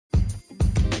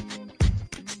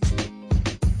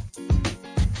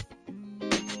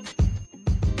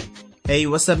Hey,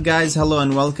 what's up guys? Hello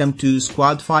and welcome to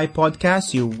Squad 5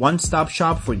 Podcast, your one-stop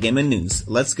shop for gaming news.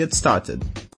 Let's get started.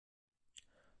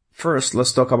 First,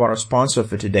 let's talk about our sponsor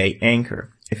for today,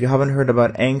 Anchor. If you haven't heard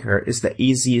about Anchor, it's the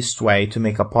easiest way to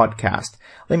make a podcast.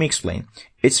 Let me explain.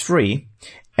 It's free.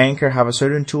 Anchor have a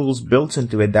certain tools built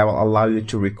into it that will allow you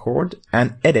to record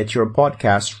and edit your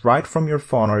podcast right from your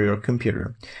phone or your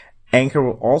computer. Anchor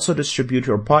will also distribute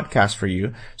your podcast for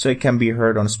you so it can be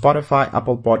heard on Spotify,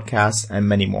 Apple Podcasts, and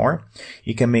many more.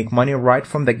 You can make money right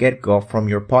from the get-go from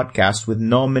your podcast with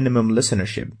no minimum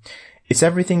listenership. It's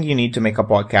everything you need to make a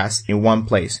podcast in one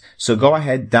place. So go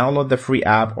ahead, download the free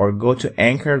app or go to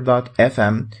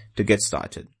anchor.fm to get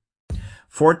started.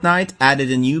 Fortnite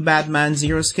added a new Batman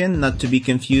Zero skin, not to be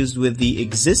confused with the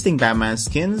existing Batman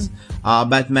skins.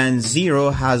 Batman Zero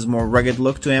has more rugged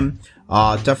look to him,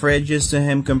 tougher edges to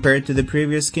him compared to the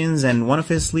previous skins, and one of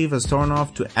his sleeves is torn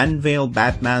off to unveil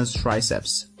Batman's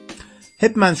triceps.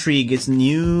 Hitman 3 gets a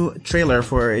new trailer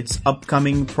for its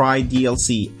upcoming Pride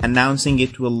DLC, announcing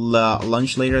it will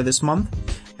launch later this month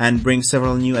and bring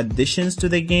several new additions to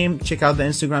the game. Check out the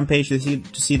Instagram page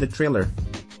to see the trailer.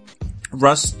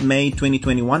 Rust May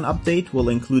 2021 update will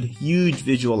include huge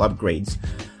visual upgrades.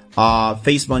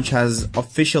 Facebunch has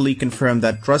officially confirmed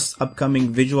that Rust's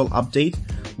upcoming visual update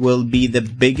will be the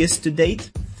biggest to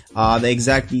date. The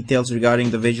exact details regarding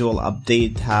the visual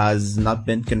update has not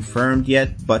been confirmed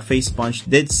yet, but Facebunch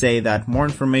did say that more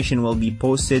information will be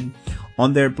posted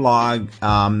on their blog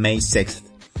May 6th.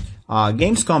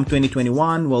 Gamescom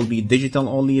 2021 will be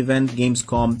digital-only event.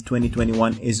 Gamescom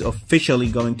 2021 is officially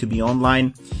going to be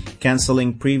online,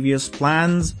 canceling previous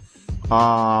plans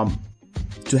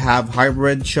to have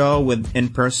hybrid show with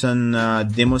in-person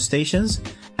demo stations.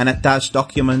 An attached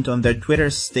document on their Twitter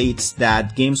states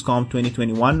that Gamescom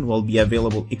 2021 will be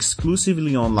available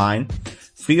exclusively online,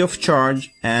 free of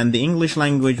charge, and the English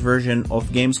language version of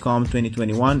Gamescom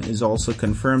 2021 is also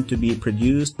confirmed to be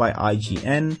produced by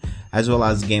IGN as well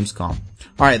as Gamescom.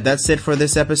 Alright, that's it for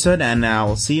this episode, and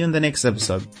I'll see you in the next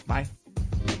episode. Bye.